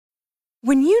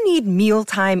When you need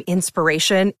mealtime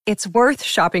inspiration, it's worth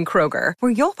shopping Kroger,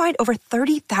 where you'll find over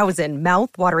 30,000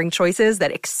 mouth-watering choices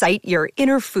that excite your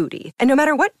inner foodie. And no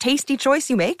matter what tasty choice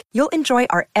you make, you'll enjoy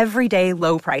our everyday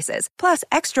low prices, plus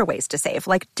extra ways to save,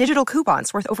 like digital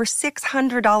coupons worth over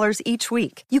 $600 each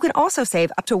week. You can also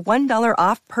save up to $1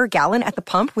 off per gallon at the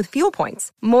pump with fuel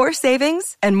points. More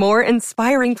savings and more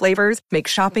inspiring flavors make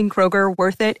shopping Kroger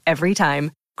worth it every time.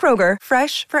 Kroger,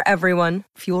 fresh for everyone.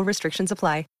 Fuel restrictions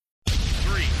apply.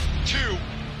 3, 2,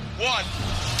 1.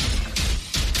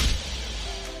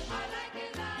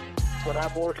 When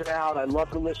I'm working out, I love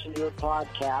to listen to your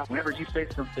podcast. Whenever you say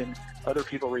something, other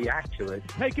people react to it.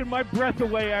 Taking my breath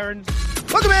away, Aaron.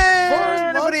 Welcome in,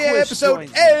 everybody, episode 8.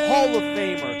 Hall of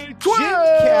Famer Jim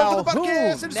 12 Calhoun,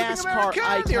 NASCAR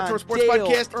icon Dale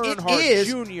Earnhardt It is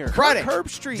Jr. Friday, Herb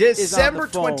Street December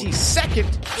is on the phone.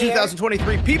 22nd,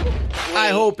 2023. People, I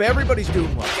hope everybody's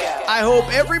doing well. I hope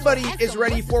everybody is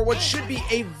ready for what should be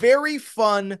a very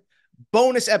fun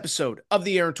bonus episode of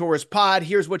the Aaron Torres Pod.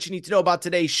 Here's what you need to know about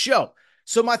today's show.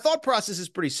 So my thought process is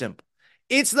pretty simple.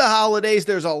 It's the holidays.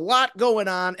 There's a lot going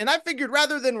on. And I figured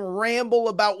rather than ramble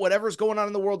about whatever's going on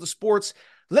in the world of sports,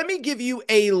 let me give you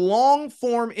a long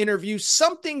form interview,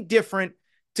 something different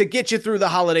to get you through the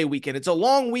holiday weekend. It's a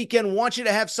long weekend. Want you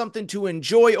to have something to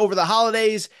enjoy over the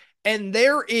holidays. And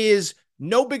there is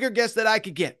no bigger guest that I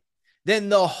could get than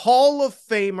the Hall of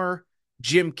Famer,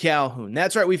 Jim Calhoun.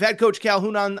 That's right. We've had Coach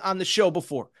Calhoun on the show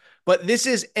before. But this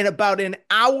is about an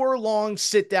hour-long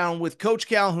sit-down with Coach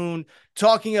Calhoun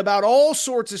talking about all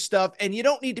sorts of stuff, and you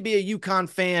don't need to be a UConn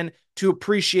fan to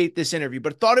appreciate this interview,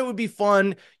 but thought it would be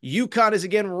fun. UConn is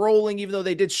again rolling, even though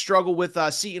they did struggle with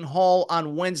Seton Hall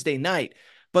on Wednesday night.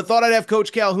 But thought I'd have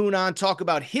Coach Calhoun on, talk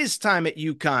about his time at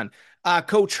UConn,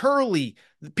 Coach Hurley,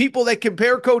 the people that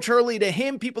compare Coach Hurley to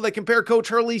him, people that compare Coach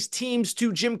Hurley's teams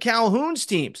to Jim Calhoun's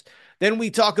teams. Then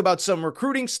we talk about some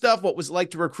recruiting stuff, what was it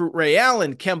like to recruit Ray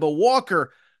Allen, Kemba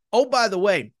Walker. Oh, by the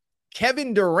way,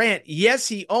 Kevin Durant, yes,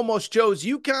 he almost chose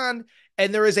UConn,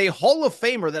 and there is a Hall of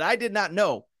Famer that I did not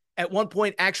know at one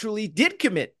point actually did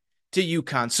commit to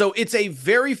UConn. So it's a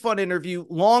very fun interview,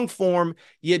 long form.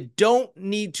 You don't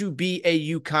need to be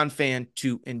a UConn fan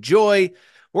to enjoy.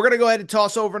 We're going to go ahead and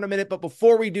toss over in a minute, but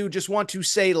before we do, just want to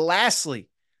say lastly,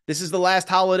 this is the last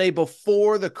holiday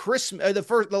before the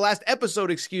last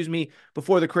episode,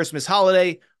 before the Christmas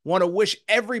holiday. Want to wish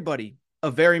everybody a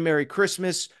very Merry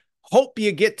Christmas. Hope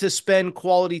you get to spend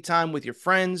quality time with your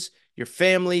friends, your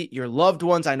family, your loved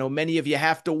ones. I know many of you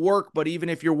have to work, but even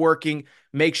if you're working,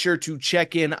 make sure to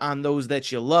check in on those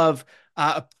that you love.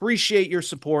 Appreciate your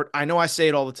support. I know I say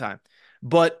it all the time,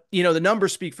 but the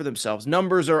numbers speak for themselves.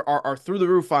 Numbers are through the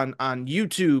roof on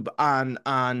YouTube,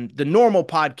 on the normal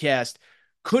podcast.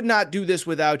 Could not do this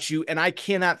without you, and I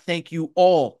cannot thank you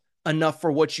all enough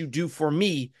for what you do for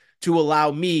me to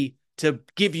allow me to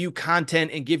give you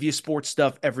content and give you sports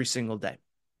stuff every single day.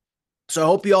 So I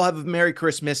hope you all have a Merry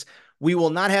Christmas. We will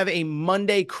not have a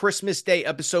Monday Christmas Day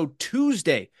episode.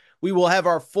 Tuesday, we will have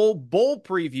our full bowl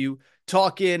preview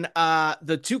talking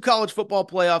the 2 college football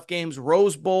playoff games,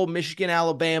 Rose Bowl, Michigan,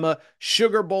 Alabama,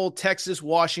 Sugar Bowl, Texas,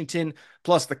 Washington,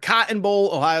 plus the Cotton Bowl,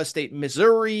 Ohio State,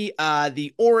 Missouri,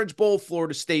 the Orange Bowl,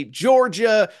 Florida State,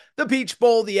 Georgia, the Peach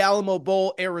Bowl, the Alamo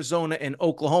Bowl, Arizona, and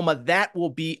Oklahoma. That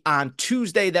will be on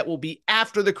Tuesday. That will be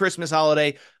after the Christmas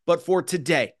holiday. But for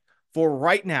today, for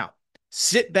right now,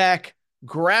 sit back,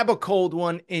 grab a cold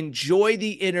one, enjoy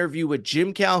the interview with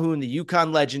Jim Calhoun, the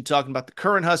UConn legend, talking about the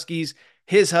current Huskies,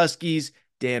 his Huskies,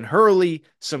 Dan Hurley,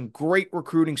 some great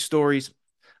recruiting stories.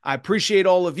 I appreciate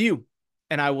all of you,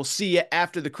 and I will see you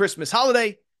after the Christmas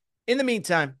holiday. In the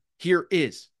meantime, here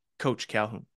is Coach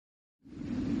Calhoun.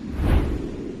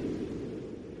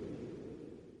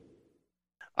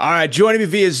 All right, joining me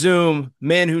via Zoom,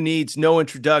 man who needs no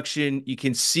introduction. You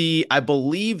can see, I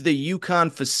believe, the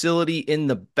UConn facility in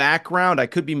the background. I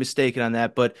could be mistaken on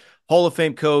that, but Hall of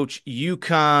Fame coach,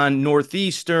 UConn,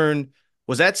 Northeastern.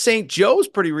 Was at St. Joe's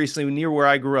pretty recently near where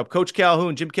I grew up. Coach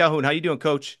Calhoun, Jim Calhoun, how you doing,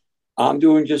 Coach? I'm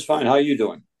doing just fine. How are you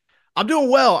doing? I'm doing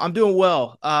well.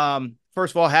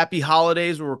 First of all, happy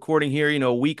holidays. We're recording here,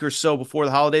 a week or so before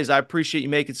the holidays. I appreciate you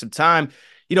making some time.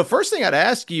 First thing I'd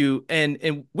ask you,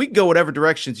 and we can go whatever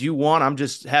directions you want. I'm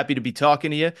just happy to be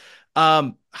talking to you.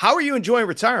 How are you enjoying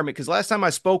retirement? Because last time I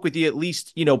spoke with you, at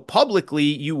least, publicly,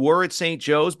 you were at St.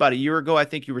 Joe's about a year ago. I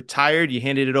think you retired. You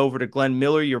handed it over to Glenn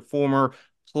Miller, your former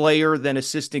player, then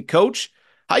assistant coach.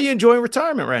 How are you enjoying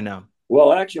retirement right now?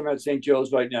 Well, actually, I'm at St.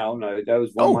 Joe's right now, and that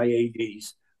was one of my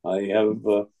ADs. I have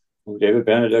David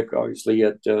Benedict, obviously,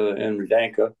 and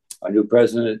Radanka, our new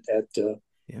president at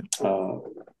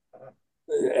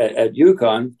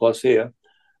UConn, plus here.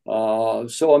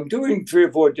 So I'm doing 3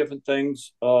 or 4 different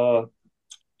things,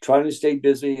 trying to stay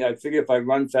busy. I figure if I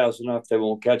run fast enough, they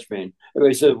won't catch me. And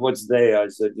everybody said, "What's they?" I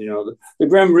said, the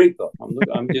Grim Reaper.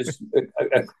 I'm just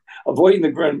avoiding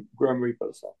the Grim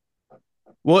Reaper. So.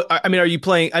 Well, I mean, are you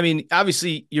playing? I mean,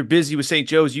 obviously you're busy with St.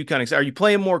 Joe's, UConn. Are you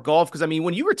playing more golf? Because I mean,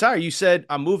 when you retire, you said,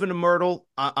 "I'm moving to Myrtle.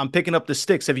 I'm picking up the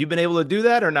sticks." Have you been able to do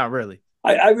that or not really?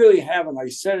 I really haven't. I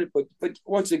said it, but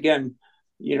once again,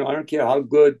 I don't care how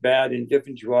good, bad,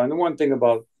 indifferent you are. And the one thing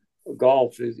about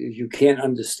golf is you can't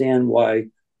understand why,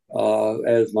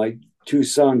 as my 2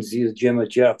 sons, either Jim or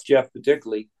Jeff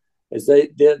particularly, as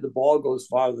the ball goes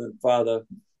farther and farther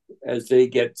as they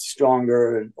get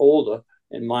stronger and older,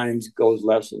 and mine goes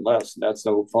less and less. And that's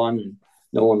no fun, and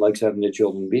no one likes having their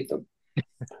children beat them,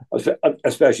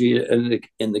 especially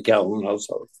in the Calhoun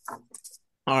household.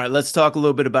 All right, let's talk a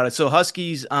little bit about it. So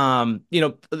Huskies,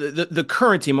 the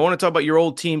current team. I want to talk about your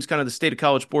old teams, kind of the state of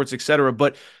college sports, et cetera.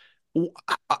 But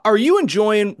are you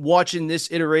enjoying watching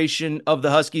this iteration of the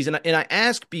Huskies? And I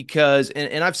ask because,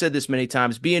 and I've said this many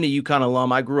times, being a UConn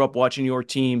alum, I grew up watching your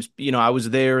teams. I was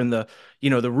there in the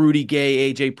Rudy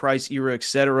Gay, AJ Price era, et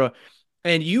cetera.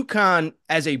 And UConn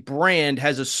as a brand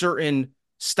has a certain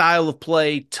style of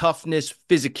play, toughness,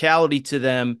 physicality to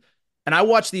them. And I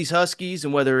watch these Huskies,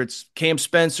 and whether it's Cam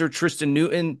Spencer, Tristan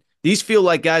Newton, these feel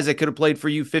like guys that could have played for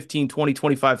you 15, 20,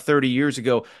 25, 30 years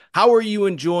ago. How are you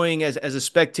enjoying as a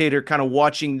spectator kind of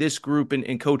watching this group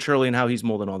and Coach Hurley and how he's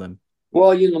molding on them?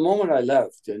 Well, the moment I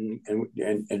left and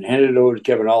handed it over to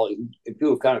Kevin Ollie,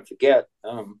 people kind of forget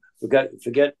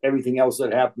everything else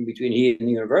that happened between he and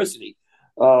the university.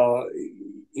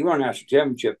 He won a national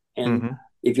championship. And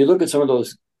if you look at some of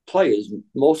those players,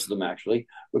 most of them actually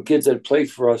were kids that played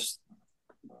for us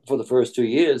for the first 2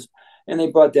 years, and they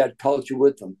brought that culture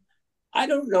with them. I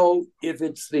don't know if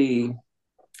it's the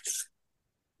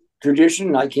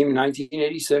tradition. I came in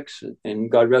 1986, and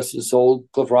God rest his soul,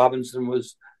 Cliff Robinson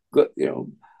was good,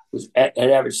 had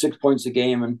averaged 6 points a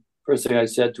game. And first thing I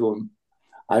said to him,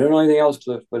 I don't know anything else,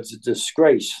 Cliff, but it's a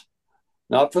disgrace,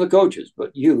 not for the coaches,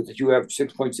 but that you average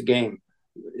 6 points a game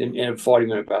in a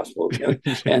 40-minute basketball game.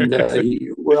 And he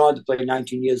went on to play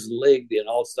 19 years in the league, be an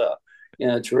all-star,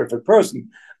 and a terrific person.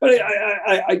 But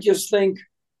I just think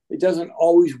it doesn't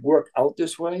always work out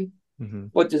this way.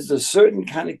 But there's a certain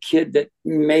kind of kid that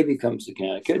maybe comes to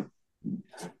Connecticut.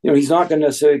 He's not going to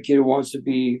necessarily a kid who wants to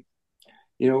be,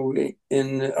 in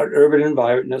an urban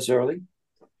environment necessarily.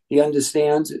 He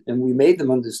understands, and we made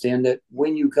them understand that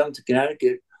when you come to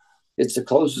Connecticut, it's the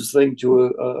closest thing to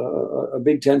a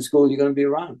Big Ten school you're going to be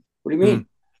around. What do you mean?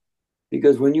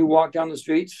 Because when you walk down the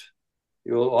streets,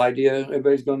 your little idea,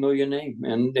 everybody's going to know your name,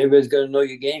 and everybody's going to know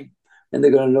your game, and they're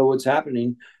going to know what's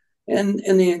happening. And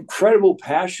the incredible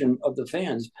passion of the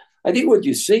fans. I think what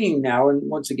you're seeing now, and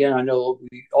once again, I know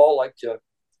we all like to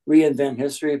reinvent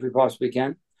history if we possibly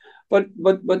can, but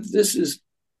this is,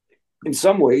 in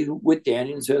some ways, with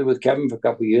Danny and with Kevin for a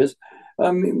couple of years,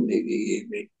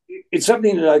 it's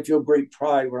something that I feel great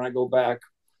pride when I go back.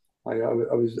 I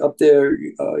was up there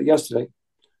yesterday,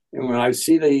 and when I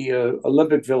see the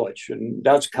Olympic Village, and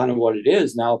that's kind of what it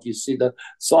is now. If you see the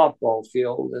softball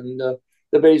field and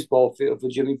the baseball field for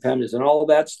Jimmy Penders and all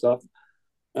that stuff,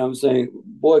 I'm saying,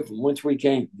 boy, from whence we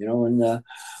came, And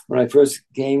when I first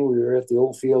came, we were at the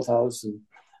old field house, and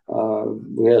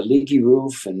we had a leaky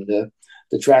roof, and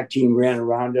the track team ran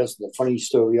around us. And the funny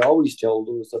story I always told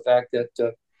was the fact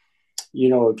that,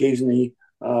 occasionally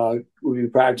we'd be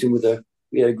practicing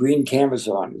we had a green canvas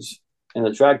on us, and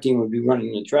the track team would be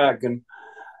running the track. And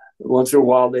once in a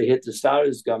while, they hit the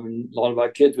starter's gum, and a lot of our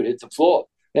kids would hit the floor.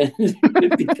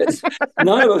 Because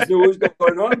none of us knew what was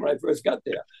going on when I first got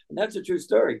there. And that's a true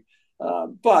story.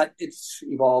 But it's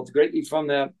evolved greatly from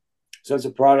that sense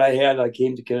of pride I had. I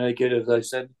came to Connecticut, as I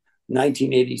said,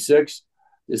 1986.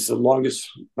 This is the longest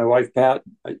my wife, Pat,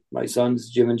 my sons,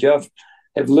 Jim and Jeff,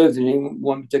 have lived in any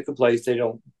one particular place. They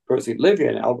don't personally live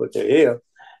here now, but they're here.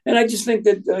 And I just think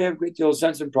that I have a great deal of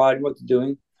sense of pride in what they're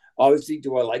doing. Obviously,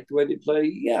 do I like the way they play?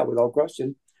 Yeah, without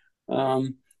question.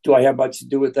 Do I have much to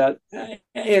do with that?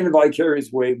 And the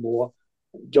vicarious way more.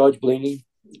 George Blaney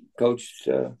coached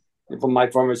from my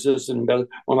former assistant, one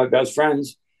of my best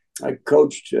friends. I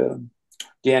coached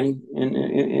Danny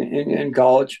in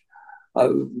college.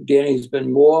 Danny's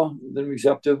been more than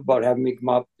receptive about having me come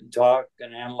up and talk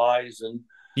and analyze. And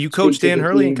you coached Dan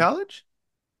Hurley in college?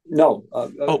 No,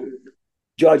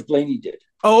 George Blaney did.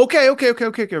 Oh, okay.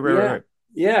 Right.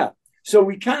 Yeah. So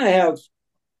we kind of have.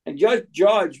 And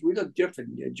George, we look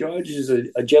different. George is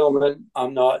a gentleman.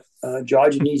 I'm not.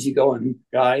 George, an easygoing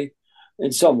guy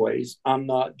in some ways. I'm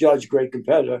not. George, a great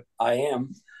competitor. I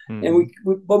am. And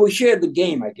we shared the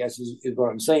game, I guess, is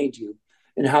what I'm saying to you.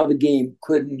 and how the game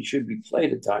could and should be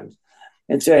played at times.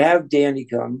 And to have Danny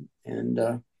come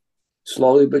and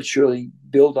slowly but surely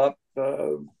build up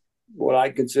what I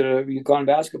consider UConn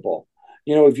basketball.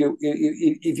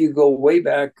 If you go way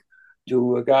back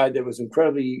to a guy that was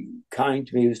incredibly kind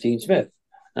to me, was Dean Smith.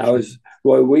 Now, as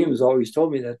Roy Williams always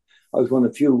told me, that I was one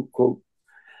of the few, quote,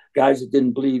 guys that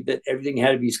didn't believe that everything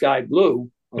had to be sky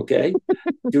blue, okay,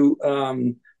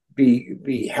 to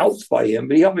be helped by him.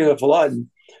 But he helped me with a lot.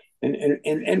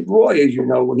 And Roy, as you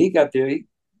know, when he got there,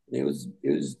 it was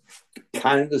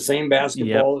kind of the same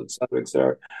basketball, et cetera, et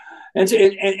cetera. And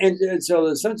so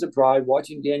the sense of pride,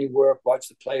 watching Danny work, watch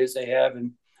the players they have,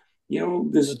 and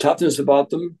there's a toughness about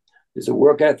them, there's a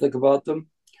work ethic about them,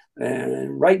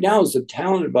 and right now there's a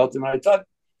talent about them. And I thought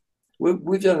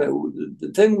we've done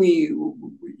the thing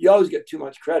you always get too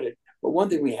much credit, but one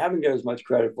thing we haven't got as much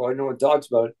credit for, I know one talks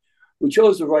about it, we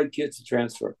chose the right kids to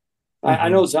transfer. I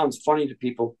know it sounds funny to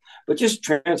people, but just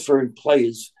transferring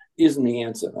players isn't the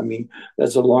answer. I mean,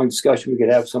 that's a long discussion we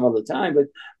could have some other time,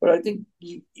 but I think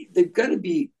they've got to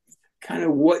be kind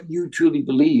of what you truly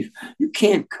believe. You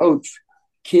can't coach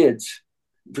kids.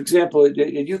 For example, at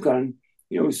UConn,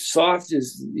 soft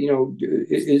is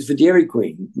the Dairy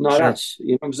Queen, not us.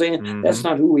 You know what I'm saying? Mm-hmm. That's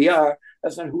not who we are.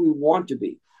 That's not who we want to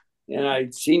be. And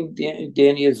I'd seen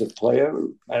Danny as a player.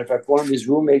 Matter of fact, one of his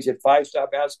roommates at 5-star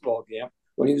basketball camp,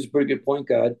 when he was a pretty good point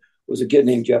guard, was a kid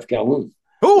named Jeff Calhoun.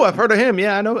 Oh, I've heard of him.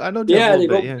 Yeah, I know. Jeff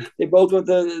they both were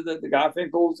the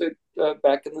Garfinkles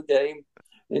back in the day,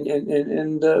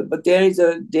 but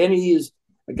Danny is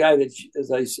a guy that,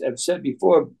 as I have said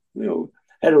before,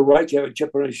 had a right to have a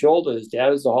chip on his shoulder. His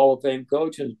dad is the Hall of Fame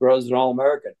coach, and his brother's an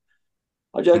All-American.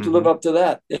 I'd like to live up to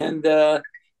that, and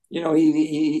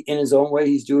he in his own way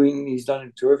he's done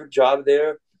a terrific job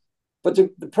there. But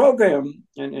the program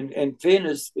and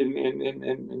fairness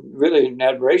and really an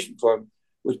admiration for him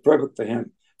was perfect for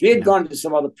him. If he had gone to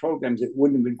some other programs, it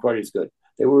wouldn't have been quite as good.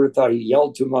 They would have thought he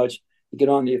yelled too much, he get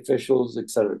on the officials, et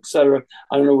cetera, et cetera.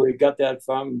 I don't know where he got that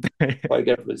from. Probably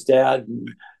got it from his dad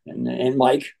and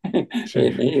Mike, sure.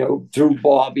 and, through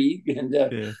Bobby.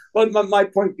 But my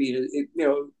point being,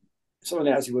 someone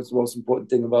asked you what's the most important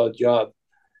thing about a job.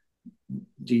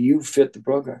 Do you fit the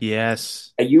program?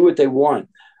 Yes. Are you what they want?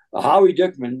 Howie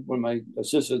Dickman, one of my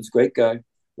assistants, great guy,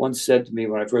 once said to me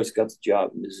when I first got the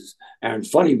job, and this is Aaron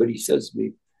funny, but he says to me,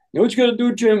 "You know what you got to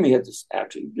do, Jim?" He had this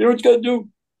action. "You know what you got to do?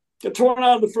 Get thrown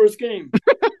out of the first game."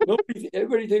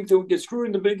 Everybody thinks they'll get screwed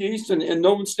in the Big East, and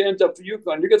no one stands up for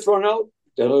UConn. You get thrown out,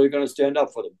 they're only going to stand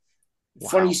up for them. Wow.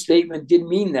 Funny statement, didn't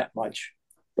mean that much,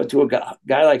 but to a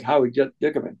guy like Howie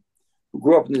Dickman, who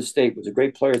grew up in this state, was a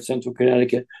great player at Central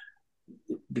Connecticut,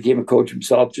 became a coach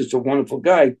himself, just a wonderful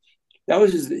guy. That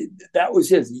was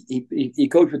his. He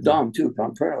coached with Dom too,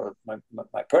 Tom Perla,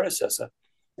 my predecessor.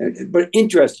 But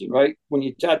interesting, right? When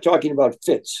you start talking about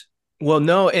fits. Well,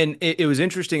 no, and it was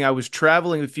interesting. I was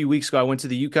traveling a few weeks ago. I went to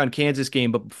the UConn-Kansas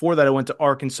game, but before that, I went to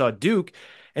Arkansas-Duke.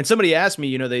 And somebody asked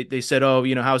me, they said, "Oh,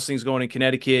 how's things going in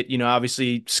Connecticut?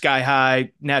 Obviously sky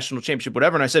high, national championship,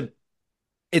 whatever." And I said,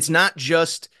 it's not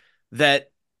just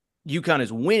that UConn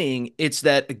is winning. It's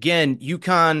that, again,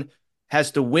 UConn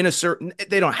has to win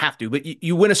they don't have to, but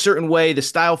you win a certain way. The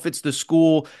style fits the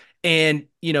school. And,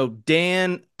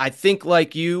 Dan, I think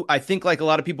like you, I think like a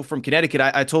lot of people from Connecticut,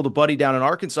 I told a buddy down in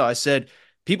Arkansas, I said,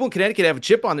 people in Connecticut have a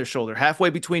chip on their shoulder, halfway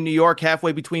between New York,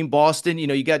 halfway between Boston.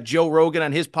 You got Joe Rogan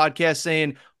on his podcast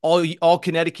saying all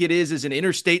Connecticut is an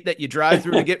interstate that you drive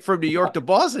through to get from New York to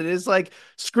Boston. It's like,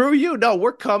 screw you. No,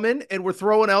 we're coming and we're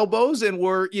throwing elbows and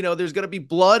there's going to be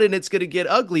blood and it's going to get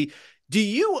ugly. Do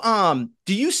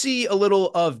you see a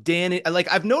little of Dan?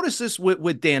 Like, I've noticed this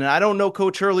with Dan, and I don't know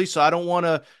Coach Hurley, so I don't want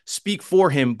to speak for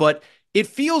him, but it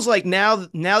feels like now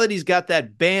that he's got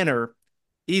that banner,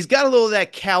 he's got a little of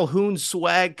that Calhoun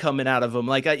swag coming out of him.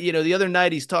 Like, the other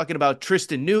night he's talking about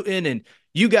Tristan Newton and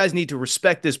you guys need to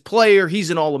respect this player. He's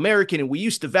an All-American and we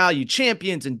used to value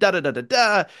champions and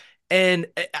da-da-da-da-da. And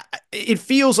it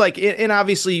feels like, and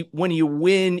obviously when you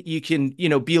win, you can,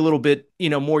 be a little bit,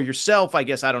 more yourself, I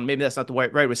guess. I don't know, maybe that's not the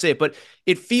right way to say it, but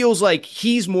it feels like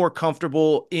he's more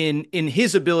comfortable in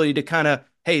his ability to kind of,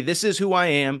 hey, this is who I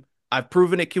am. I've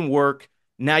proven it can work.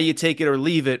 Now you take it or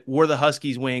leave it. We're the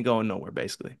Huskies. We ain't going nowhere,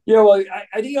 basically. Yeah, well,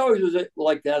 I think he always was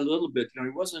like that a little bit. He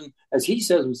wasn't, as he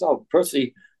says himself,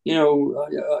 personally,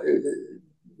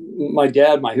 my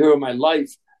dad, my hero, my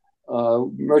life,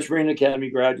 Merchant Marine Academy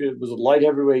graduate, was a light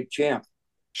heavyweight champ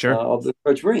of the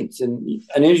Merchant Marines and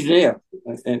an engineer.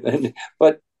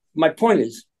 But my point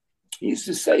is, he used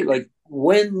to say, like,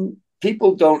 when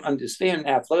people don't understand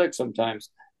athletics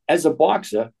sometimes, as a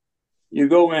boxer, you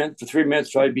go in for 3 minutes,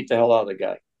 try to beat the hell out of the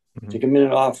guy. take a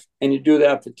minute off, and you do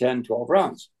that for 10, 12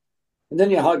 rounds. And then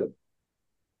you hug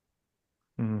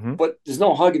them. But there's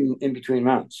no hugging in between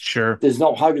rounds. Sure. There's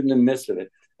no hugging in the midst of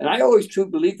it. And I always truly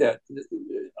believe that.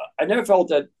 I never felt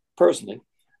that personally.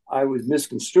 I was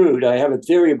misconstrued. I have a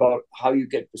theory about how you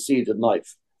get perceived in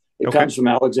life. It comes from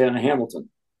Alexander Hamilton.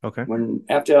 Okay.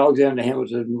 After Alexander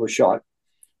Hamilton was shot,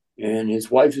 and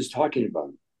his wife is talking about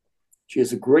him, she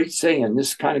has a great saying, and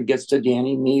this kind of gets to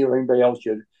Danny, me, or anybody else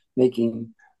you're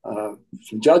making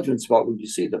some judgments about when you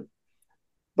see them.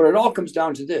 But it all comes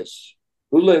down to this: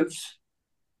 who lives,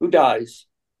 who dies,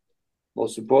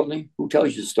 most importantly, who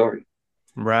tells you the story.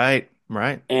 Right.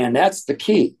 And that's the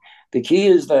key. The key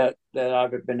is that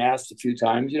I've been asked a few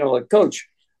times, like, Coach,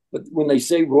 but when they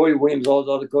say Roy Williams, all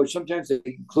the other coaches, sometimes they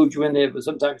include you in there, but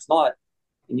sometimes not.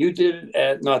 And you did it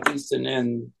at Northeastern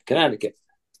and Connecticut.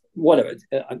 Whatever.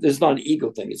 There's not an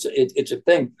ego thing. It's a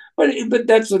thing. But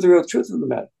that's the real truth of the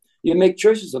matter. You make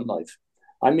choices in life.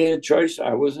 I made a choice.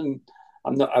 I wasn't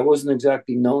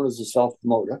exactly known as a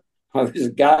self-promoter. I was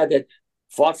a guy that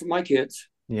fought for my kids.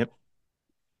 Yep.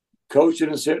 Coached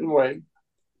in a certain way,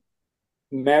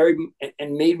 married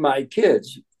and made my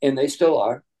kids, and they still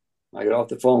are. I got off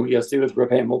the phone yesterday with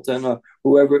Rip Hamilton or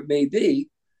whoever it may be,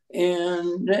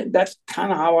 and that's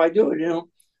kind of how I do it.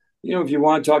 If you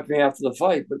want to talk to me after the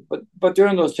fight, but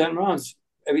during those 10 rounds,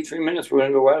 every 3 minutes we're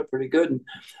going to go at it pretty good. And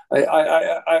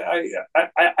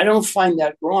I don't find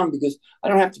that wrong because I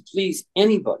don't have to please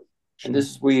anybody. And this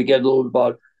is where you get a little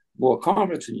about more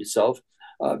confidence in yourself.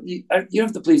 You don't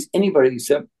have to please anybody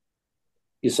except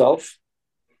yourself.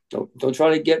 Don't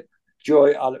try to get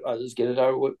joy out of others. Get it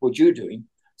out of what you're doing.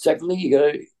 Secondly, you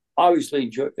got to obviously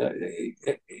enjoy,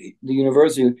 the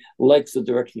university likes the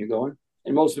direction you're going,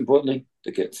 and most importantly,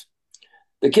 the kids.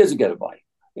 The kids are going to buy.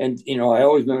 And I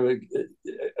always remember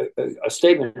a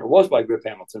statement. It was by Rip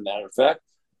Hamilton, matter of fact.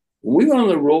 When we went on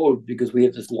the road, because we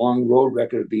had this long road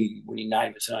record of winning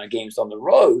 9% of games on the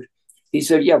road, he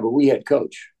said, "Yeah, but we had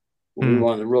coach when we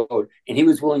were on the road, and he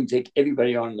was willing to take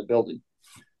everybody on in the building."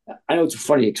 I know it's a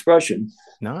funny expression.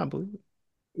 No, I believe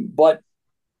it. But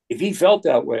if he felt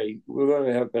that way, we're going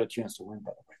to have a better chance to win,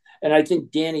 by the way. And I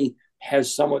think Danny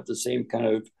has somewhat the same kind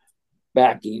of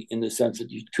backing in the sense that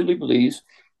he truly believes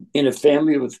in a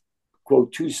family with,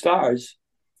 quote, 2 stars.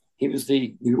 He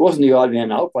wasn't the odd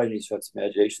man out by any stretch of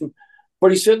imagination,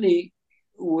 but he certainly,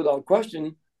 without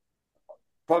question,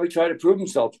 probably tried to prove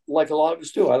himself, like a lot of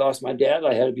us do. I lost my dad.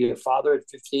 I had to be a father at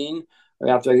 15.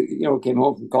 After I came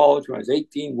home from college when I was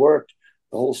 18, worked,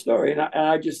 the whole story. And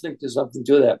I just think there's something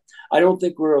to that. I don't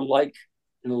think we're alike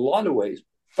in a lot of ways,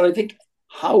 but I think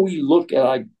how we look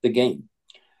at the game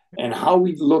and how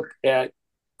we look at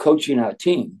coaching our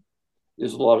team,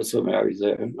 there's a lot of similarities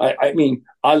there. I mean,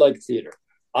 I like theater.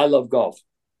 I love golf.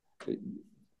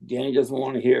 Danny doesn't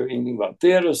want to hear anything about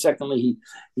theater. Secondly,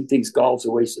 he thinks golf's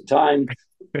a waste of time.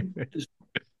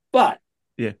 But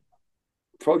yeah,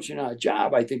 approaching our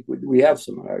job, I think we have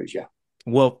similarities. Yeah.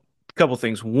 Well, a couple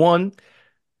things. One,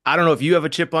 I don't know if you have a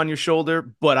chip on your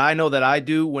shoulder, but I know that I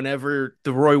do whenever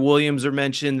the Roy Williams are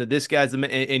mentioned, that this guy's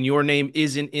and your name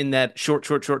isn't in that short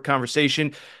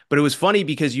conversation. But it was funny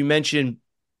because you mentioned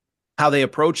how they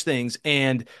approach things.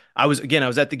 And I was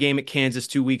at the game at Kansas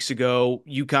 2 weeks ago.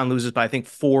 UConn loses by, I think,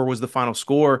 4 was the final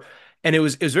score. And it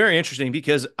was very interesting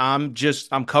because I'm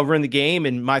covering the game.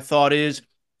 And my thought is,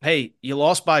 hey, you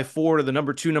lost by 4 to the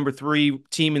number 2, number 3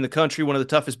 team in the country, one of the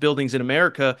toughest buildings in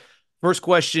America. First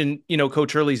question,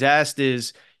 Coach Hurley's asked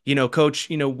is, Coach,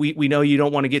 we know you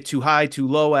don't want to get too high, too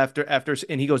low after,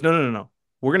 and he goes, no.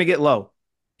 We're going to get low.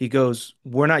 He goes,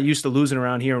 we're not used to losing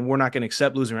around here and we're not going to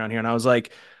accept losing around here. And I was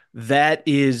like, that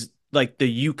is like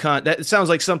the UConn. That sounds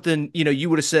like something, you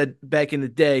would have said back in the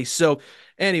day. So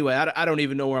anyway, I don't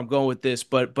even know where I'm going with this,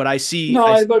 but I see.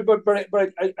 No, but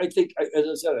I think, as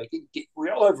I said, I think we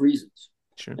all have reasons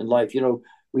in life.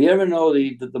 We never know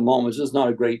the moments. This is not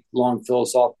a great long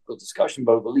philosophical discussion,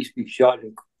 but at least be shot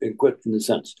and quit in the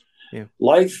sense. Yeah.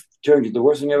 Life turned to the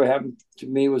worst thing ever happened to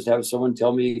me was to have someone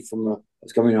tell me I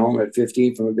was coming home at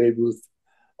 15 from a Babe Ruth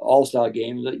All-Star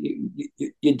game that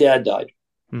your dad died.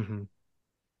 Mm-hmm.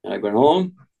 And I went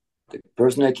home. The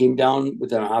person that came down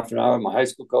within a half an hour, my high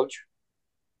school coach.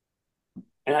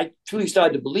 And I truly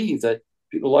started to believe that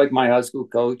people like my high school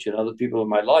coach and other people in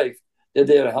my life, they're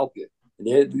there to help you. And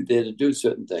they're there to do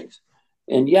certain things.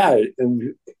 And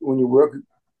and when you work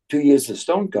 2 years as a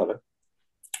stonecutter,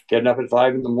 getting up at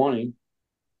 5 a.m,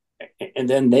 and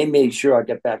then they made sure I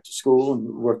got back to school and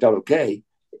worked out okay.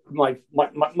 But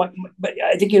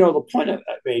I think the point I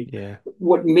made. Yeah.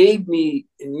 What made me,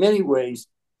 in many ways,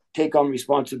 take on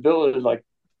responsibility. Like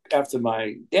after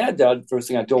my dad died, the first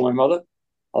thing I told my mother,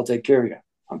 "I'll take care of you.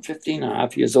 I'm 15 and a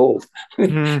half years old.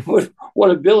 Mm.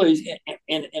 What abilities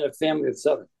in a family of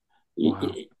 7.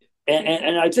 Wow.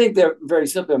 And I think they're very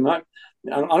simple. I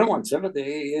don't want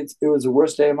sympathy. It was the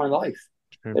worst day of my life.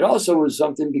 Sure. It also was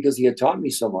something because he had taught me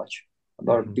so much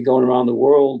about going around the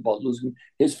world, about losing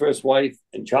his first wife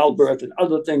and childbirth and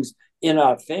other things in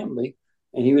our family.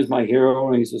 And he was my hero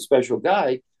and he's a special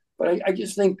guy. But I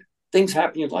just think things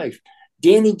happen in life.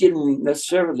 Danny didn't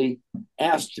necessarily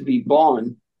ask to be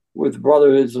born with a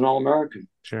brother who's an All-American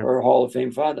or a Hall of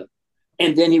Fame father.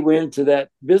 And then he went into that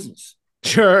business.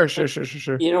 Sure. He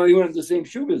went into the same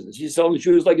shoe business. He's selling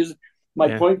shoes like his,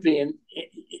 my point being,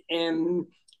 and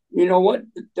you know what?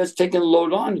 That's taking a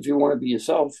load on if you want to be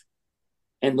yourself.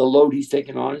 And the load he's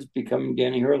taking on is becoming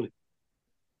Danny Hurley.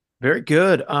 Very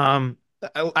good. I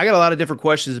got a lot of different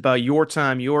questions about your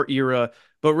time, your era,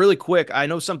 but really quick, I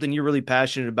know something you're really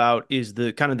passionate about is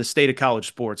the kind of the state of college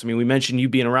sports. I mean, we mentioned you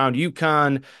being around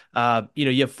UConn.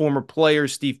 You have former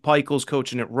players, Steve Pikiell's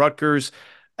coaching at Rutgers.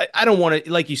 I don't want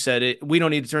to, like you said, we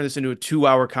don't need to turn this into a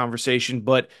 2-hour conversation,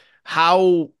 but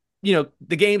how,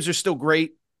 the games are still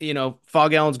great.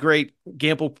 Fog Allen's great,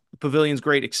 Gamble Pavilion's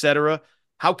great, etc.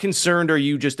 How concerned are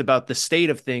you just about the state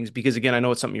of things? Because again, I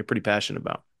know it's something you're pretty passionate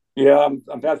about. Yeah, I'm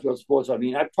passionate about sports. I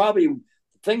mean, the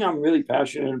thing I'm really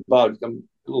passionate about, I'm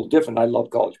a little different. I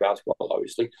love college basketball,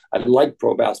 obviously. I like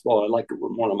pro basketball. I like it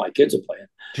when one of my kids are playing.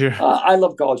 Sure. I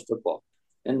love college football.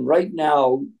 And right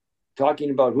now, talking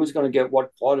about who's going to get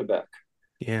what quarterback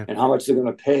and how much they're going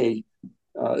to pay.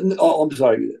 I'm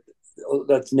sorry.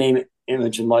 Let's name it,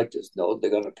 image, and likeness. No,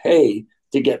 they're going to pay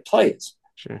to get players.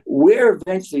 Sure. Where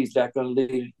eventually is that going to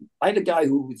lead? I had a guy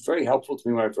who was very helpful to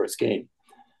me when I first came.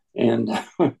 And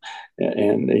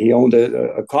he owned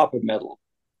a copper metal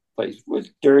place. It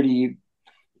was dirty.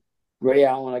 Ray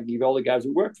Allen, I give all the guys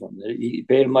who worked for him. He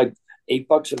paid him like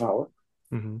 $8 an hour.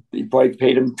 Mm-hmm. He probably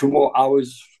paid him 2 more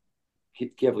hours.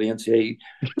 Carefully and say,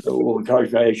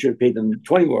 I should have paid them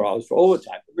 20 more hours for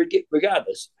overtime.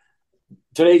 Regardless,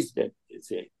 today's day.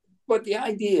 But the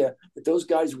idea that those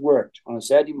guys worked on a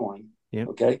Saturday morning,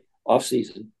 off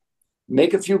season,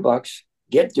 make a few bucks,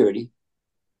 get dirty,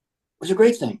 was a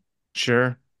great thing.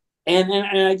 Sure. And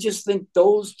I just think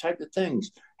those type of things,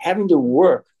 having to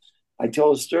work. I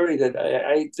tell a story that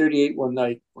I ate 38 one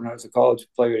night when I was a college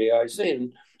player at the IC,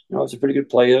 and I was a pretty good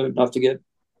player, enough to get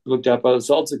looked at by the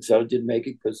Celtics. So I didn't make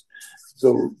it because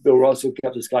Bill Russell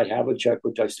kept this guy Havlicek,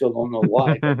 which I still don't know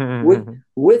why.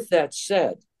 with that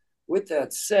said,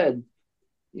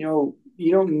 you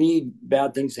don't need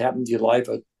bad things to happen to your life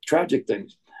or tragic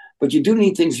things, but you do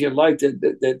need things in your life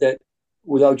that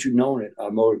without you knowing it,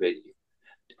 are motivating you.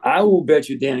 I will bet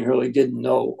you Danny Hurley didn't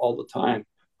know all the time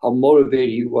how motivated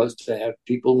he was to have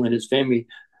people in his family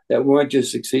that weren't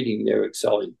just succeeding, they're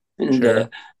excelling.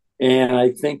 And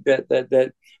I think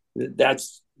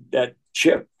that's that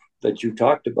chip that you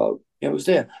talked about. It was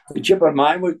there. The chip on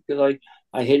mine was because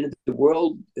I hated the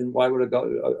world, and why would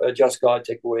a just God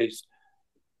take away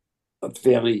a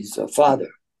family's father?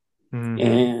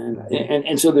 Mm-hmm.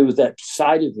 And so there was that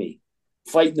side of me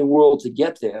fighting the world to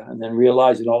get there, and then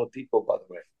realizing all the people, by the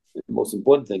way, the most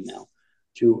important thing now,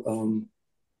 to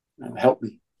help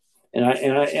me. And I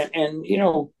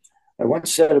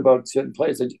once said about certain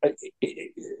players,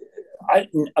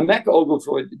 Emeka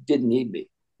Okafor didn't need me.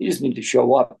 He just needed to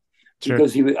show up. Sure.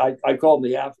 Because I called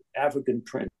him the African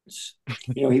prince.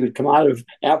 He would come out of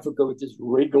Africa with this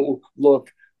regal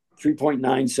look,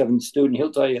 3.97 student.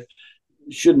 He'll tell you,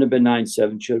 shouldn't have been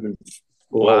 9.7, should have been.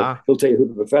 Wow. He'll tell you who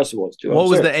the professor was too. What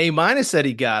was the A- that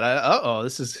he got?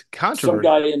 This is controversial.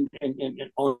 Some guy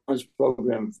in honors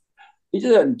program. He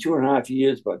did that in 2.5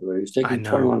 years, by the way. He was taking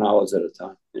 21 hours at a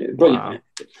time. Brilliant, man.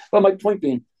 But my point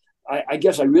being, I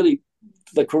guess the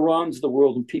Qurans of the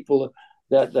world and people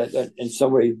that in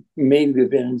some way maybe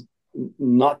have been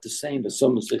not the same as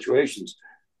some of the situations.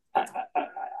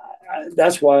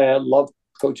 That's why I love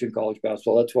coaching college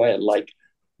basketball. That's why I like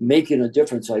making a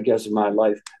difference, I guess, in my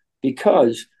life,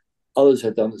 because others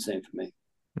had done the same for me.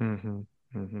 Mm-hmm.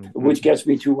 Mm-hmm. Which gets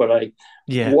me to what I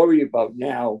worry about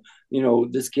now.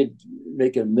 This kid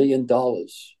making $1 million.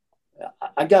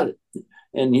 I got it.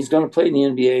 And he's going to play in the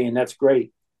NBA, and that's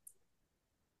great.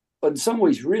 But in some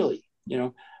ways, really,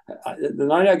 the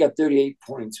night I got 38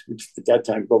 points, which at that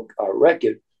time broke our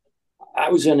record, I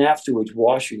was in afterwards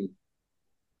washing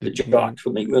the jocks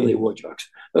when they wore jocks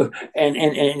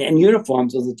and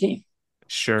uniforms of the team.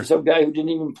 Sure. Some guy who didn't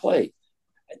even play.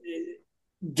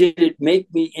 Did it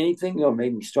make me anything? No, it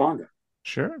made me stronger.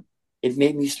 Sure. It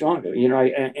made me stronger,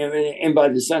 and by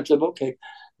the sense of, okay,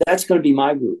 that's going to be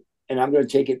my route, and I'm going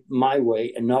to take it my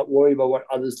way and not worry about what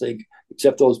others think,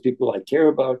 except those people I care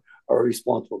about are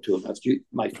responsible to them. That's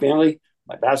my family,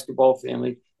 my basketball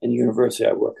family, and the university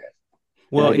I work at.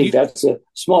 Well, and I think that's a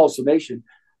small summation.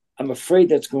 I'm afraid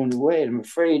that's going away. I'm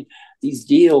afraid these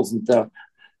deals and stuff.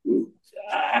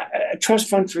 A trust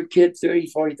fund for a kid,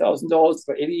 $30,000-$40,000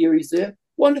 for every year he's there.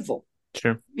 Wonderful.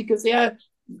 Sure. Because they're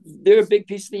a big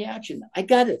piece of the action. I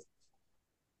got it.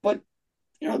 But,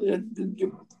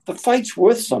 the fight's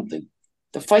worth something.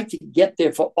 The fight to get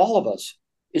there for all of us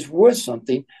is worth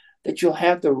something that you'll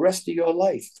have the rest of your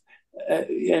life.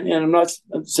 And I'm not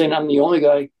saying I'm the only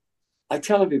guy. I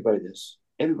tell everybody this.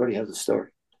 Everybody has a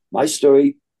story. My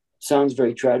story sounds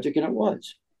very tragic, and it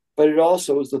was. But it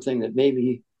also is the thing that made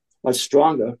me much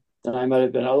stronger than I might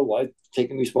have been otherwise,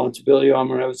 taking responsibility on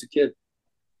when I was a kid.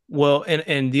 Well,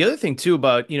 and the other thing, too,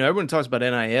 about, everyone talks about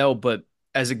NIL, but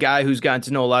as a guy who's gotten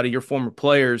to know a lot of your former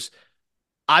players,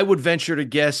 I would venture to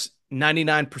guess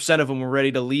 99% of them were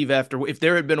ready to leave after. If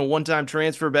there had been a one-time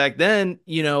transfer back then,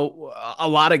 a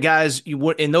lot of guys you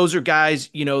would, and those are guys,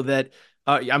 that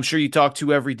I'm sure you talk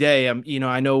to every day.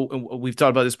 I know we've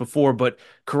talked about this before, but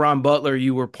Caron Butler,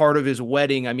 you were part of his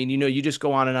wedding. I mean, you just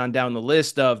go on down the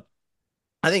list of,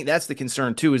 I think that's the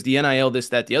concern too, is the NIL, this,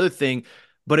 that, the other thing.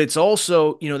 But it's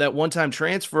also, that one-time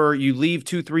transfer, you leave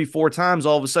 2, 3, 4 times,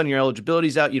 all of a sudden your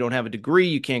eligibility's out, you don't have a degree,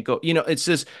 you can't go, it's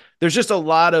just, there's just a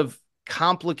lot of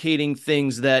complicating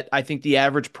things that I think the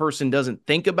average person doesn't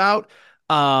think about.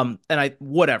 But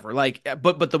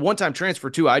the one-time transfer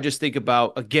too, I just think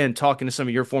about, again, talking to some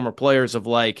of your former players of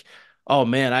like, oh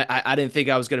man, I didn't think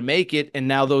I was going to make it. And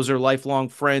now those are lifelong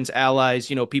friends,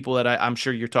 allies, people that I'm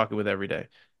sure you're talking with every day.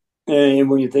 And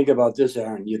when you think about this,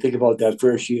 Aaron, you think about that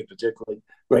first year particularly.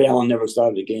 Ray Allen never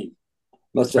started a game.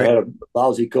 Must have had a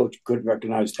lousy coach who couldn't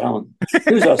recognize talent.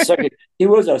 He was our second. He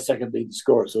was our second leading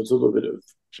scorer, so it's a little bit of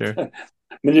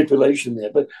manipulation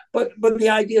there. But the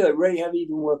idea that Ray had to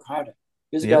even work harder.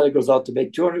 Here's a guy that goes out to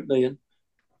make $200 million,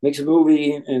 makes a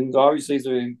movie, and obviously is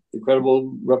an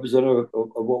incredible representative of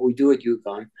what we do at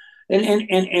UConn. And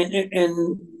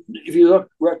if you look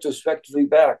retrospectively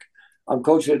back, I'm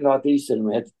coaching at Northeastern, and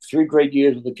we had 3 great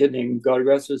years with a kid named, God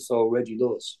rest his soul, Reggie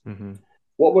Lewis. Mm-hmm.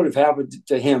 What would have happened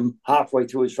to him halfway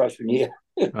through his freshman year?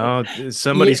 Oh,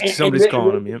 somebody's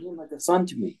calling him. Yep. Like a son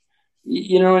to me,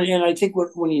 and I think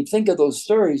when you think of those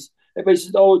stories, everybody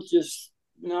says, "Oh, it's just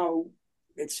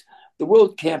it's the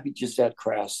world can't be just that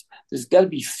crass. There's got to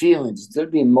be feelings. There's got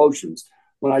to be emotions."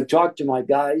 When I talk to my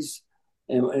guys,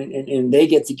 and they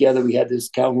get together, we had this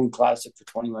Calhoun Classic for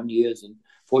 21 years, and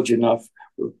fortunate enough,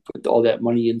 we put all that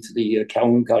money into the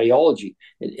Calhoun cardiology.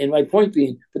 And my point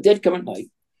being, but they'd come at night.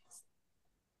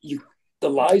 The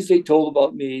lies they told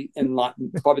about me, and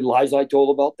probably lies I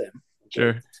told about them. Okay?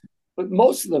 Sure. But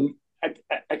most of them,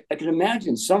 I can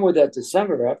imagine somewhere that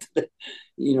December after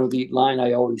the line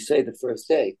I always say the first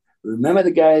day, remember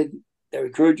the guy that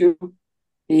recruited you?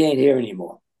 He ain't here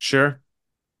anymore. Sure.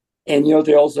 And you know what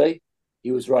they all say?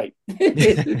 He was right.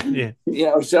 Yeah.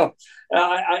 So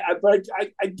I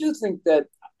do think that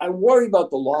I worry about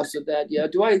the loss of that. Yeah.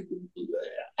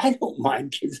 I don't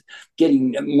mind kids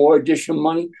getting more additional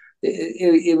money.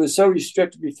 It was so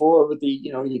restricted before with the,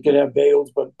 you could have bagels,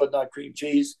 but not cream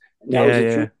cheese. And that was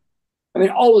the truth. I mean,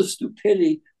 all the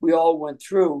stupidity we all went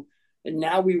through, and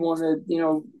now we want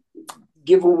to,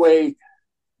 give away.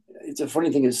 It's a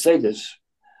funny thing to say this.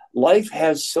 Life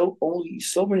has only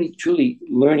so many truly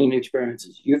learning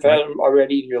experiences. You've had them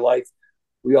already in your life.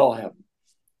 We all have them.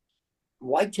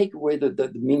 Why take away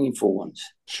the meaningful ones?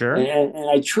 Sure. And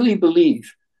I truly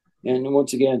believe, and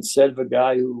once again, said of a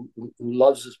guy who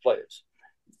loves his players.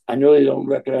 I know they don't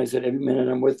recognize that every minute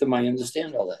I'm with them. I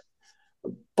understand all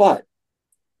that. But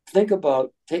think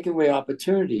about taking away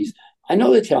opportunities. I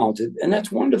know they're talented, and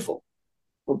that's wonderful.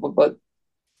 But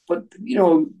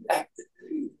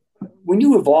when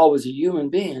you evolve as a human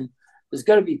being, there's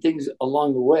got to be things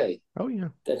along the way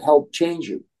that help change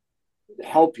you,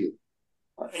 help you,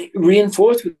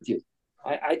 reinforce with you.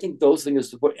 I think those things are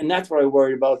support. And that's what I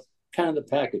worry about, kind of the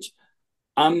package.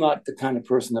 I'm not the kind of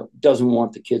person that doesn't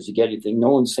want the kids to get anything.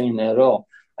 No one's saying that at all.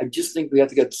 I just think we have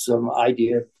to get some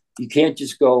idea. You can't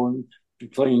just go and be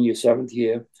playing your 7th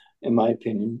year, in my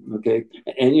opinion. Okay.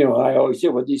 And, I always say,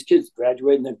 well, these kids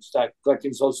graduate and then start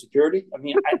collecting Social Security. I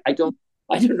mean, I don't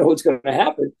know what's going to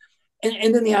happen.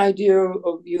 And then the idea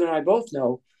of, you and I both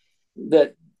know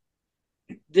that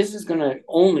this is going to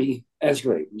only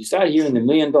escalate. You start hearing $1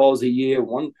 million a year,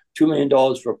 $2 million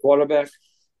for a quarterback.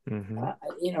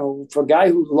 Mm-hmm. For a guy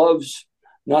who loves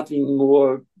nothing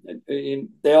more,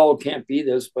 they all can't be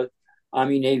this, but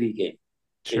Army Navy game.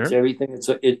 Sure. It's everything.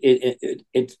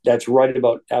 It's that's right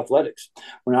about athletics.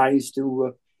 When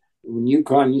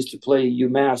UConn used to play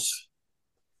UMass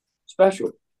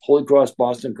special, Holy Cross,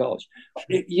 Boston College.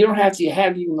 You don't have to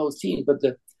have even those teams, but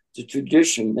the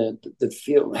tradition, the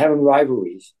feel, having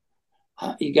rivalries.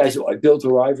 You guys, I built a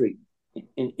rivalry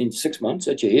in 6 months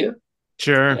that you're here.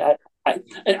 Sure. Yeah,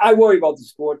 and I worry about the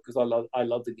sport because I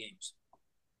love the games.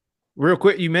 Real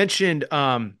quick, you mentioned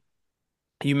the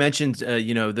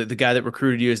guy that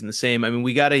recruited you isn't the same. I mean,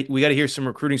 we gotta hear some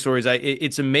recruiting stories.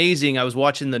 It's amazing. I was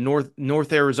watching the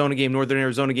Northern Arizona game,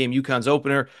 UConn's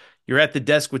opener. You're at the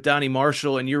desk with Donnie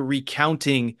Marshall, and you're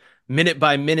recounting minute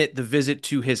by minute the visit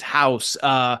to his house.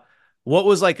 What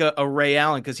was like a Ray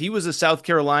Allen? Because he was a South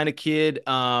Carolina kid.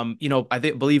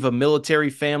 Believe a military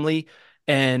family,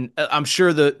 and I'm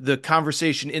sure the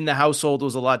conversation in the household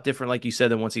was a lot different, like you said,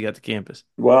 than once he got to campus.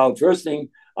 Well, first thing,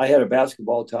 I had a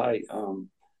basketball tie,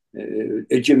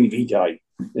 a Jimmy V tie,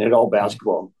 and it all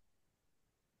basketball.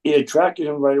 It attracted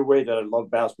him right away that I love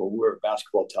basketball. Wear a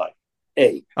basketball tie.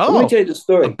 Let me tell you the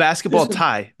story. A basketball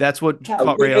tie. That's what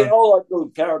caught Ray They on. all like those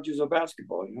characters of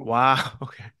basketball. Wow.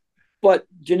 Okay. But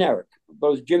generic. But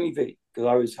it was Jimmy V, because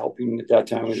I was helping at that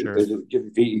time with Jimmy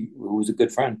V, who was a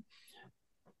good friend.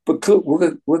 But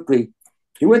quickly,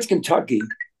 he went to Kentucky.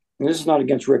 And this is not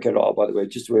against Rick at all, by the way,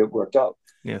 just the way it worked out.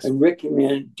 Yes. And Rick came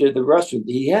in to the restaurant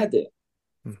that he had there,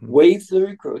 waved to the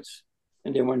recruits,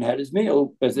 and then went and had his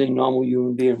meal as a normal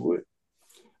human being would.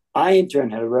 I, in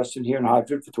turn, had a restaurant here in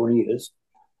Hartford for 20 years.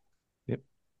 Yep.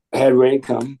 I had Ray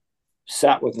come,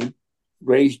 sat with him.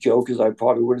 Ray's joke is I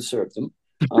probably would have served him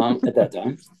at that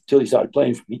time until he started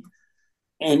playing for me.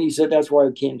 And he said that's why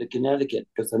I came to Connecticut,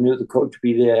 because I knew the coach would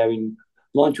be there having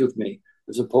lunch with me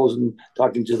as opposed to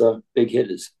talking to the big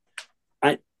hitters.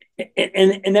 And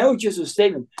that was just a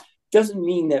statement. Doesn't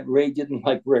mean that Ray didn't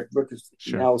like Rick. Rick is,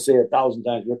 I'll say 1,000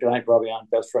 times, Rick and I probably aren't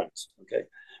best friends. Okay.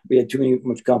 We had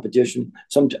much competition.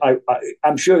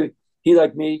 I'm sure he,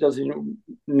 like me, doesn't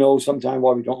know sometimes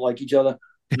why we don't like each other.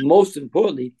 Most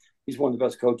importantly, he's one of the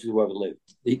best coaches who ever lived.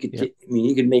 He could,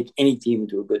 he could make any team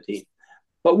into a good team.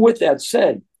 But with that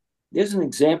said, there's an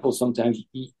example sometimes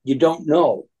you don't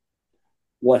know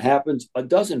what happens or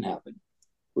doesn't happen,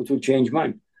 which would change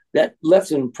mine. That left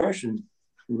an impression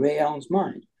in Ray Allen's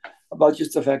mind about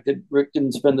just the fact that Rick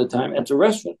didn't spend the time at the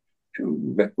restaurant.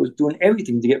 Rick was doing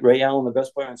everything to get Ray Allen the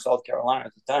best player in South Carolina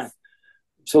at the time.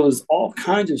 So there's all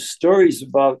kinds of stories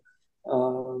about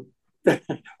when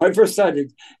I first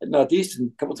started at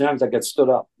Northeastern, a couple of times I got stood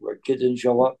up where a kid didn't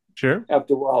show up. Sure.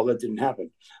 After a while, that didn't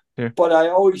happen. Yeah. But I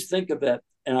always think of that,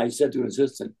 and I said to an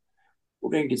assistant,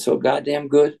 we're going to get so goddamn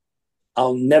good,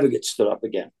 I'll never get stood up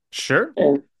again. Sure.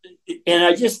 And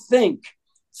I just think,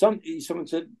 someone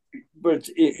said, but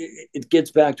it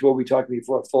gets back to what we talked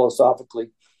before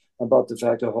philosophically about the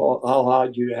fact of how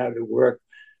hard you have to work.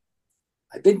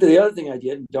 I think the other thing I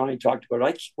did, and Donnie talked about,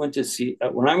 I went to see,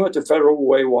 when I went to Federal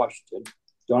Way, Washington,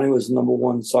 Donnie was the number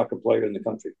one soccer player in the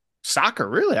country. Soccer,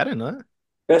 really? I didn't know that.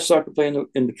 Best soccer player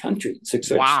in the country,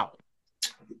 6'6". Wow.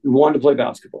 He wanted to play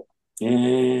basketball.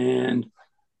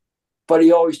 But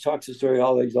he always talks the story,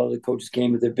 all these other coaches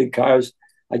came with their big cars.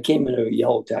 I came in a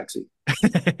yellow taxi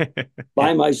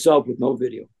by myself with no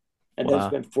video. And then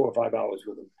spent 4 or 5 hours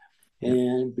with him. Yeah.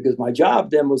 And because my job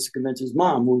then was to convince his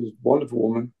mom, who was a wonderful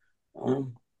woman,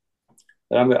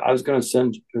 that I was going to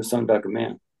send her son back a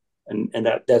man. And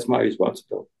that's my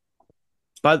responsibility.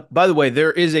 By the way,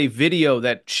 there is a video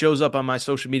that shows up on my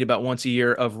social media about once a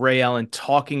year of Ray Allen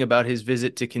talking about his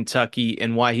visit to Kentucky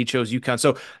and why he chose UConn.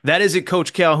 So that isn't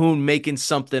Coach Calhoun making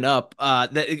something up.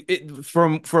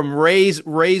 From Ray's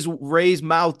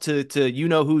mouth to you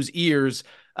know whose ears.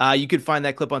 You could find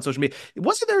that clip on social media.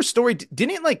 Wasn't there a story?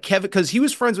 Didn't like Kevin, because he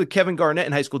was friends with Kevin Garnett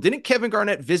in high school. Didn't Kevin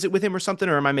Garnett visit with him or something?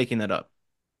 Or am I making that up?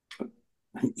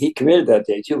 He committed that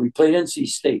day too. We played NC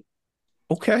State.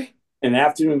 Okay. An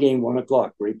afternoon game, 1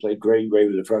 o'clock, where he played Ray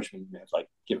was a freshman. He was like,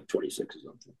 26 or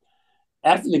something.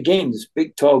 After the game, this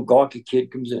big, tall, gawky kid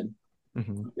comes in.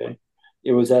 Mm-hmm. Okay.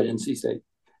 It was at NC State.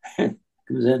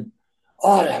 Comes in.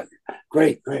 Oh,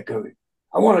 great. I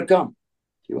want to come.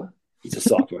 See what? He's a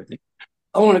sophomore, I think.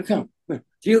 I want to come.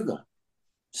 Field gun.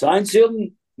 Signed, sealed,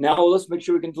 and now let's make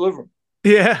sure we can deliver them.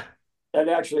 Yeah. That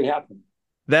actually happened.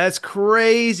 That's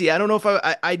crazy. I don't know if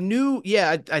I knew.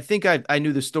 Yeah, I think I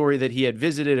knew the story that he had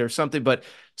visited or something. But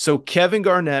so Kevin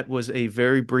Garnett was a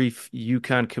very brief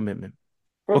UConn commitment.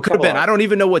 Well, could have been. I don't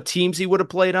even know what teams he would have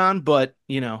played on, but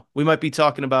we might be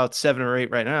talking about 7 or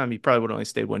 8 right now. I mean, he probably would have only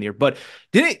stayed 1 year. But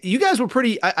you guys were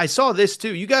pretty? I saw this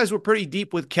too. You guys were pretty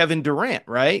deep with Kevin Durant,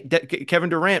 right? Kevin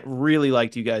Durant really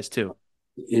liked you guys too.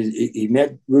 He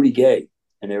met Rudy Gay,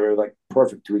 and they were like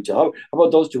perfect to each other. How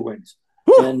about those two wings?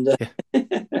 Woo! And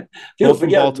people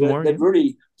forget that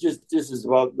Rudy just is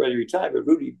about ready to retire. But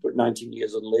Rudy put 19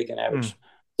 years on the league and averaged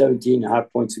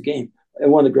 17.5 points a game.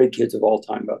 And one of the great kids of all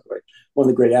time, by the way. One of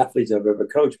the great athletes I've ever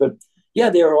coached. But yeah,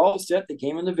 they were all set. They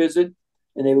came on the visit,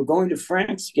 and they were going to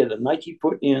France together. Nike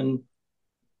put in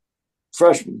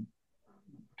freshmen,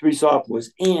 3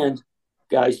 sophomores, and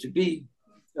guys to be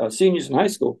seniors in high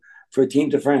school for a team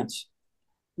to France.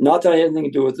 Not that I had anything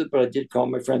to do with it, but I did call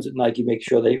my friends at Nike, make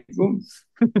sure they,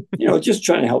 just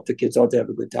trying to help the kids out to have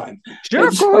a good time. Sure,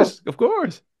 of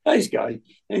course. Nice guy.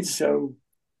 And so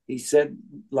he said,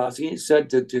 last thing he said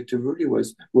to Rudy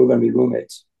was, we're going to be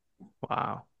roommates.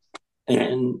 Wow.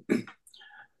 And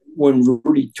when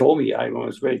Rudy told me, I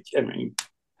was ready. I mean,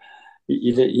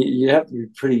 you have to be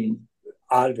pretty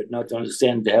out of it not to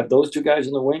understand to have those 2 guys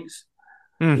in the wings.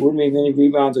 Wouldn't be many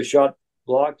rebounds or shot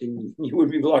blocked, and you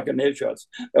wouldn't be blocking their shots.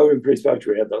 That would be pretty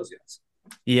special to have those guys.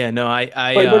 Yeah, no,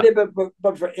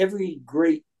 but for every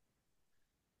great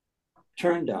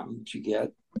turn down that you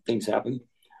get, things happen.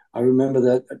 I remember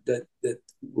that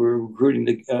we're recruiting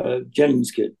the Jennings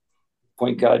kid,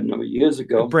 point guard, a number of years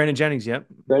ago. Brandon Jennings, yep.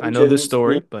 Brandon I know Jennings, this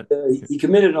story, but he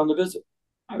committed on the visit.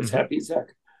 I was happy as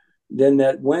heck. Then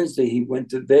that Wednesday, he went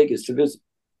to Vegas to visit.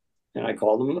 And I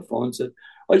called him on the phone and said,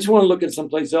 I just want to look at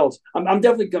someplace else. I'm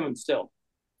definitely coming still.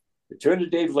 I turned to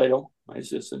Dave Lato, my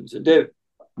assistant, and said, Dave,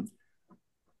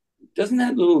 doesn't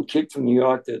that little kid from New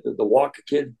York, the Walker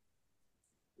kid,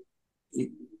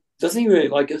 doesn't he really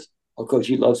like us? Oh, Coach,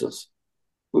 he loves us.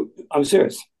 I'm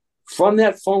serious. From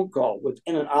that phone call,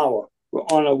 within an hour, we're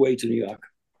on our way to New York.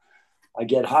 I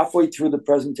get halfway through the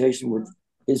presentation with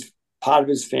his part of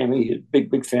his family, his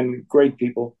big family, great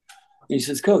people. And he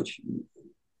says, Coach,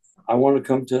 I want to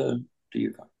come to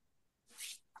UConn.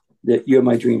 That you're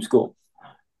my dream school.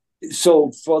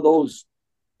 So for those,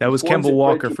 that was Kemba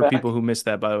Walker. For people who missed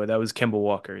that, by the way, that was Kemba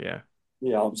Walker. Yeah.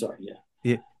 Yeah, I'm sorry.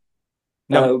 Yeah.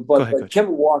 No, but go ahead, Kemba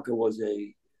Walker was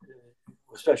a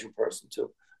special person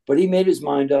too. But he made his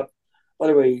mind up. By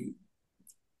the way,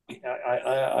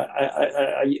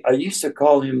 I used to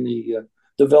call him the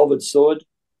Velvet Sword.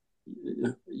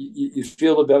 You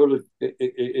feel the velvet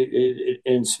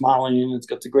and smiling, and it's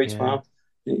got the great smile.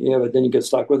 Yeah, but then you get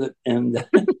stuck with it, and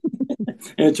and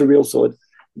it's a real sword.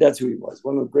 That's who he was.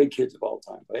 One of the great kids of all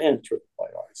time, and a terrific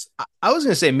player. I was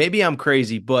going to say, maybe I'm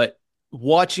crazy, but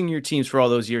watching your teams for all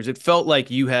those years, it felt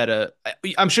like you had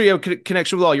I'm sure you have a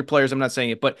connection with all your players. I'm not saying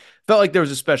it, but felt like there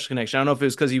was a special connection. I don't know if it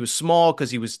was because he was small,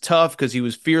 because he was tough, because he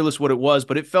was fearless, what it was,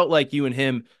 but it felt like you and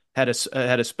him had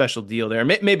a special deal there.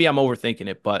 Maybe I'm overthinking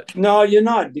it, but no, you're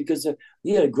not, because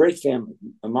he had a great family.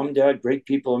 My mom and dad, great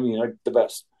people. I mean, like the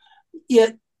best.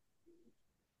 Yet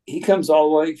he comes all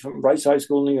the way from Rice High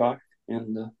School in New York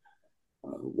and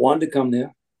wanted to come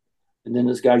there. And then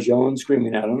this guy's yelling,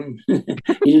 screaming at him.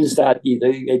 He didn't start either.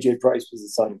 AJ Price was the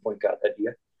starting point guard that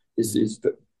year.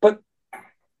 But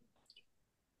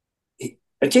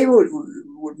I tell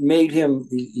you what made him.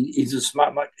 He's a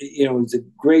smart, he's a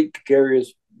great,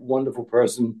 gregarious, wonderful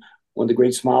person. One of the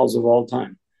great smiles of all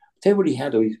time. I tell you what he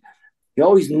had. He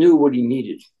always knew what he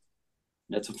needed.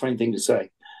 That's a funny thing to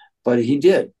say, but he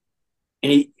did,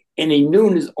 and he knew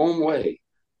in his own way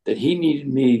that he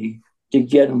needed me to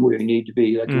get him where he needed to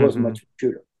be. Like he wasn't much of a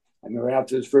shooter. I remember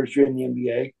after his first year in the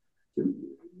NBA,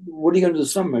 what are you going to do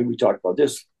this summer? We talked about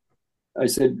this. I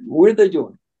said, what are they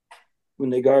doing when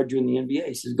they guard you in the NBA?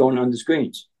 He says, going on the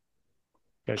screens.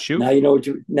 Yeah, shoot.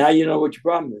 Now you know what your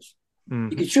problem is.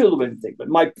 You can shoot a little bit of anything, but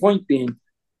my point being,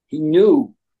 he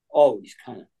knew always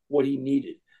kind of what he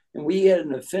needed, and we had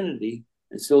an affinity,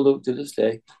 and still do to this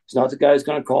day. He's not the guy who's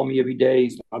going to call me every day.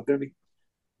 He's not going to be.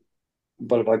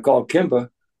 But if I call Kimba,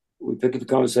 we pick the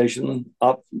conversation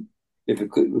up. If it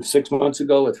was 6 months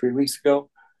ago or 3 weeks ago,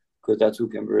 because that's who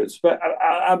Kimber is. But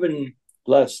I've been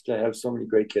blessed to have so many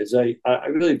great kids. I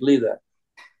really believe that.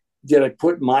 Did I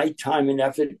put my time and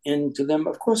effort into them?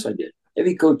 Of course I did.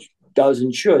 Every coach does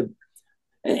and should.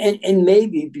 And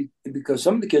maybe because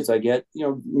some of the kids I get,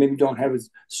 maybe don't have as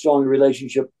strong a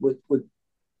relationship with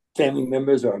family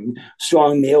members or a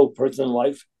strong male person in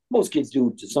life. Most kids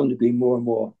do to some degree more and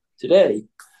more today.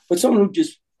 But someone who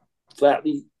just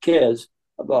flatly cares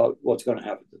about what's going to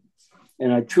happen to them.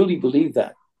 And I truly believe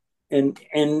that. And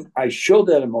I show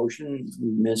that emotion. We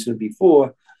mentioned it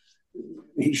before.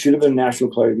 He should have been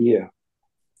National Player of the Year.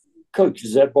 Coach,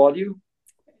 does that bother you?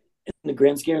 In the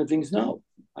grand scheme of things, no.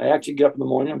 I actually get up in the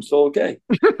morning, I'm still okay.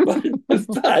 but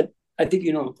I think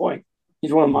you know the point.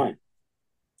 He's one of mine.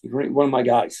 He's one of my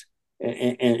guys.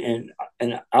 And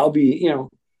I'll be,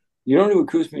 you don't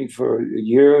recruit me for a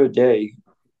year or a day.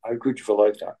 I recruit you for a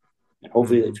lifetime. And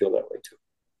hopefully they feel that way too.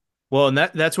 Well, and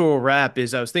that's where we'll wrap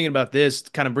is I was thinking about this,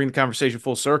 kind of bring the conversation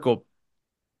full circle.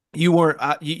 you weren't,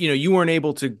 you weren't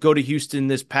able to go to Houston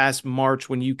this past March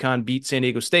when UConn beat San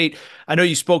Diego State. I know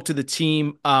you spoke to the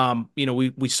team.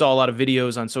 We saw a lot of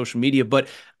videos on social media, but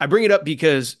I bring it up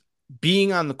because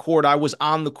being on the court, I was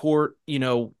on the court,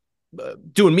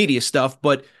 doing media stuff,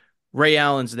 but Ray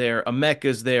Allen's there,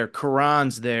 Emeka's there,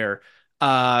 Karan's there.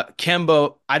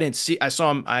 Kemba, I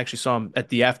actually saw him at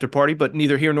the after party, but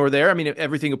neither here nor there. I mean,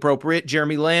 everything appropriate.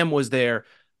 Jeremy Lamb was there.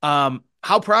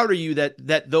 How proud are you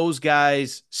that those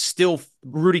guys still?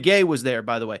 Rudy Gay was there,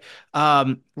 by the way.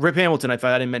 Rip Hamilton, I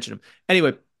didn't mention him.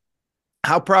 Anyway,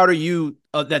 how proud are you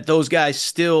that those guys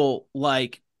still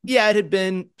like? Yeah, it had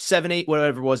been 7, 8,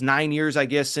 whatever it was, 9 years, I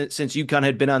guess, since UConn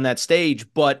had been on that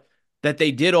stage, but that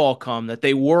they did all come, that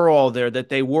they were all there, that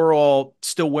they were all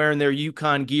still wearing their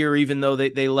UConn gear, even though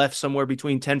they left somewhere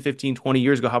between 10, 15, 20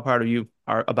 years ago. How proud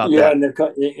are about that?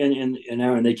 Yeah, and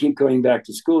Aaron, they keep coming back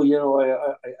to school.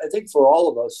 I think for all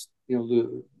of us,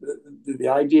 the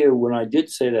idea when I did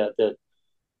say that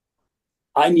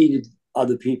I needed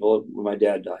other people when my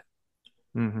dad died.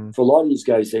 Mm-hmm. For a lot of these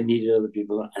guys, they needed other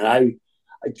people, and I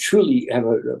truly have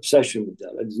an obsession with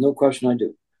that. There's no question I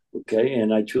do. Okay,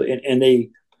 and I truly and they,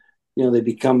 they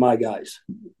become my guys.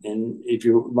 And if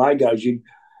you're my guys, you'd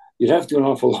have to do an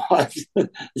awful lot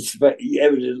you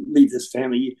ever leave this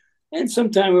family. And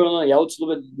sometimes we're on the outs a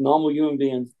little bit normal human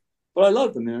beings, but I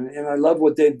love them, and I love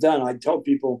what they've done. I tell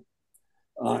people,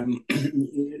 one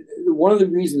of the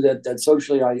reasons that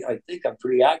socially I think I'm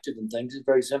pretty active in things is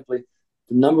very simply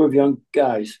the number of young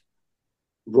guys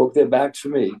who broke their backs for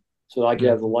me so I could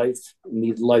have the life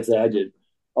that I did.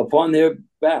 Upon their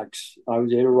backs, I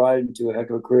was able to ride into a heck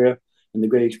of a career and the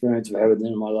great experience of everything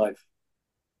in my life.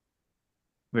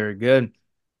 Very good.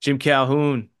 Jim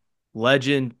Calhoun,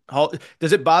 legend.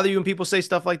 Does it bother you when people say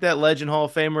stuff like that, legend, Hall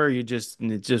of Famer, or it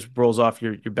just rolls off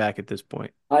your back at this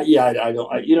point? Yeah, I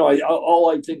don't. All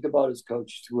I think about is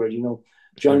Coach Stewart.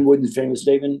 John Wooden's famous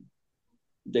statement,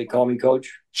 "They call me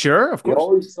Coach." Sure, of course. He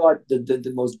always thought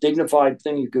the most dignified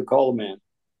thing you could call a man,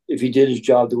 if he did his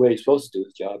job the way he's supposed to do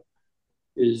his job,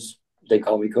 is "They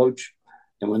call me Coach."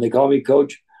 And when they call me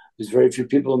Coach, there's very few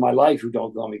people in my life who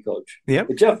don't call me Coach. Yep.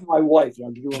 Except for my wife. And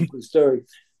I'll give you one quick story.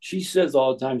 She says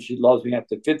all the time she loves me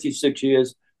after 56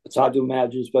 years. It's hard to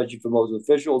imagine, especially for most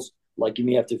officials, liking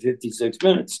me after 56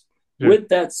 minutes. Yeah. With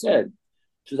that said,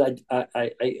 she says,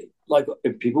 I like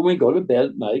if people may go to bed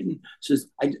at night and says,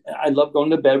 I love going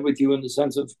to bed with you in the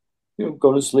sense of,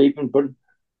 going to sleep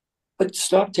but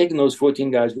stop taking those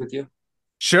 14 guys with you.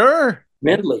 Sure.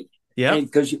 Mentally. Yeah.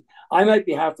 Because I might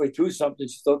be halfway through something.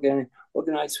 She's looking, good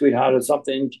night, sweetheart, or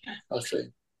something. I'll say,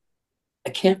 I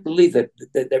can't believe that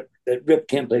Rip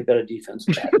can't play better defense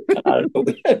than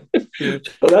that.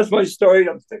 So that's my story.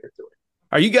 I'm sticking to it.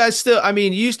 Are you guys still? I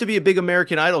mean, you used to be a big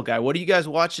American Idol guy. What are you guys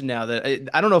watching now? That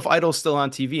I don't know if Idol's still on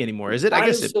TV anymore. Is it? I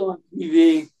guess it's still on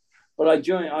TV. But I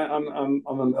joined. I'm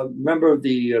a member of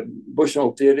the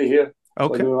Bushnell Theater here.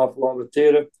 Okay. So I do an awful lot of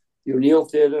theater. The O'Neill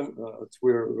Theater. It's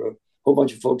where a whole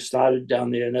bunch of folks started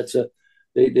down there, and that's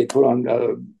they put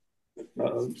on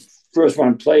first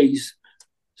run plays.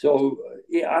 So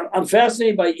I'm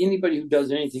fascinated by anybody who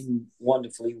does anything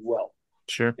wonderfully well.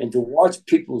 Sure. And to watch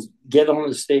people get on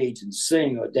the stage and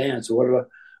sing or dance or whatever.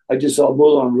 I just saw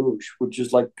Moulin Rouge, which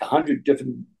is like 100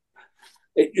 different.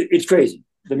 It's crazy.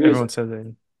 The music. Everyone says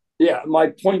that. Yeah. My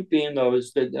point being, though,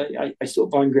 is that I still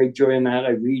find great joy in that. I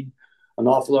read an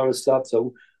awful lot of stuff.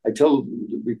 So I tell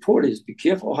the reporters, be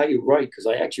careful how you write, because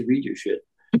I actually read your shit.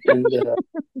 And,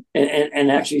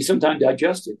 and actually sometimes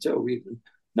digest it, too.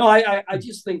 No, I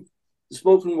just think the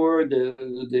spoken word,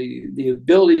 the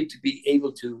ability to be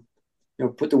able to,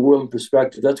 put the world in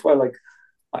perspective. That's why,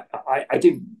 I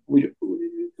think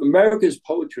America's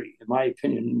poetry, in my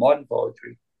opinion, modern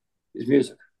poetry, is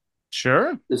music.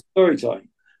 Sure. The storytelling.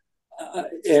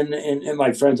 And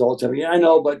my friends all tell me, I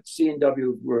know, but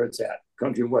C&W where it's at,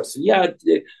 country and western. Yeah,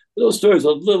 those stories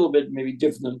are a little bit maybe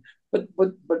different, but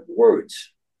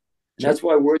words. And that's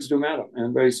why words do matter.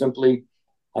 And very simply,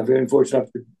 I'm very fortunate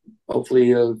to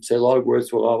hopefully say a lot of words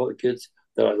to a lot of the kids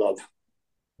that I love.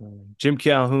 Jim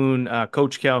Calhoun,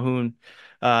 Coach Calhoun,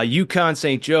 UConn,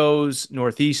 St. Joe's,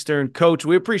 Northeastern. Coach,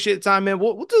 we appreciate the time, man.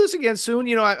 We'll do this again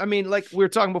soon. I mean, like we were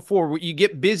talking before, you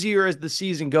get busier as the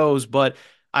season goes, but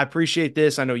I appreciate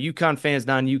this. I know UConn fans,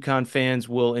 non-UConn fans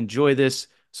will enjoy this.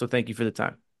 So thank you for the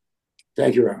time.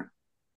 Thank you, Aaron.